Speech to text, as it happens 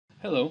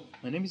Hello,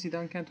 my name is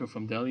Idan Cantor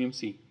from Dell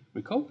EMC.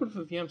 RecoverPoint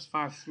for VMs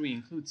 5.3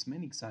 includes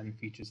many exciting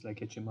features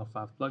like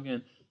HTML5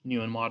 plugin,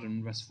 new and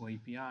modern RESTful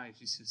APIs,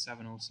 GC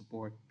 7.0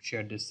 support,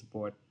 shared disk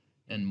support,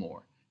 and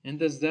more. In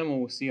this demo,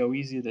 we'll see how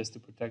easy it is to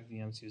protect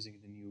VMs using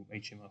the new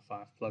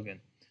HTML5 plugin.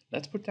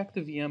 Let's protect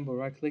the VM by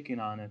right-clicking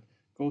on it,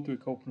 go to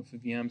RecoverPoint for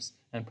VMs,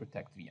 and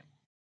protect VM.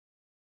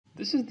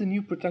 This is the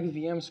new Protect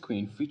VM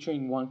screen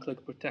featuring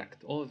one-click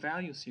protect. All the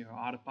values here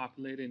are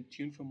auto-populated and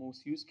tuned for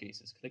most use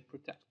cases. Click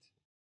protect.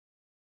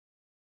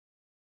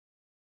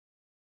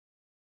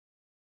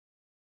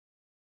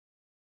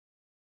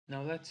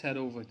 Now let's head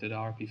over to the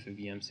RP for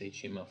VMs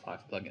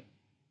HTML5 plugin.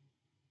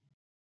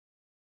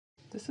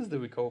 This is the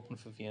RecoverPoint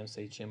for VMs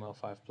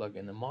HTML5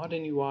 plugin. A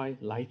modern UI,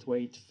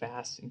 lightweight,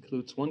 fast,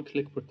 includes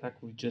one-click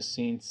protect we've just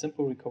seen,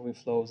 simple recovery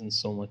flows, and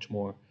so much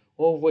more,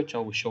 all of which I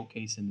will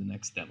showcase in the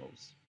next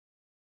demos.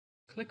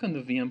 Click on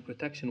the VM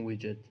protection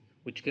widget,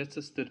 which gets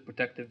us to the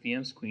protected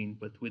VM screen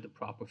but with a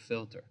proper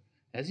filter.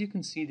 As you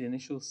can see, the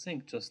initial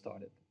sync just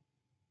started.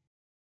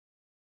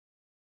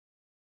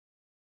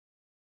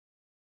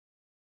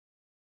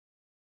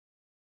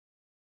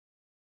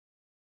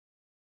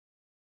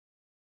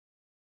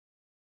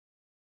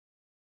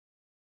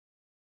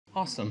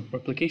 Awesome,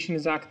 replication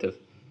is active.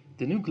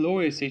 The new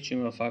glorious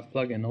HTML5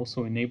 plugin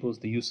also enables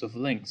the use of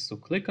links, so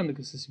click on the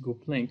consistency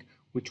group link,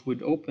 which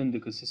would open the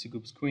consistency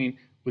group screen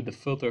with the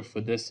filter for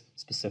this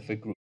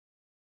specific group.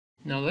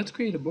 Now let's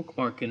create a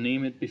bookmark and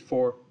name it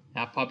before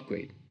app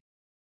upgrade.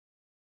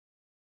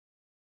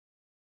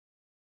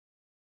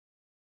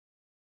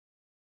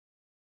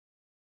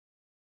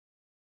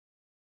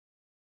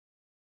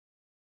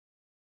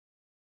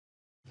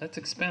 Let's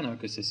expand our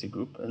consistency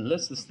group and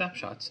list the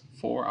snapshots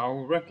for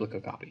our replica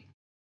copy.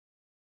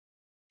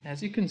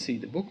 As you can see,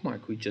 the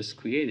bookmark we just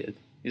created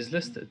is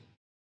listed.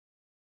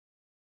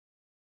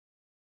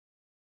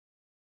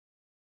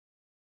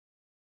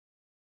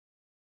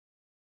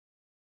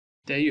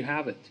 There you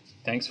have it.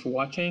 Thanks for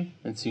watching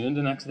and see you in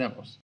the next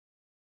demos.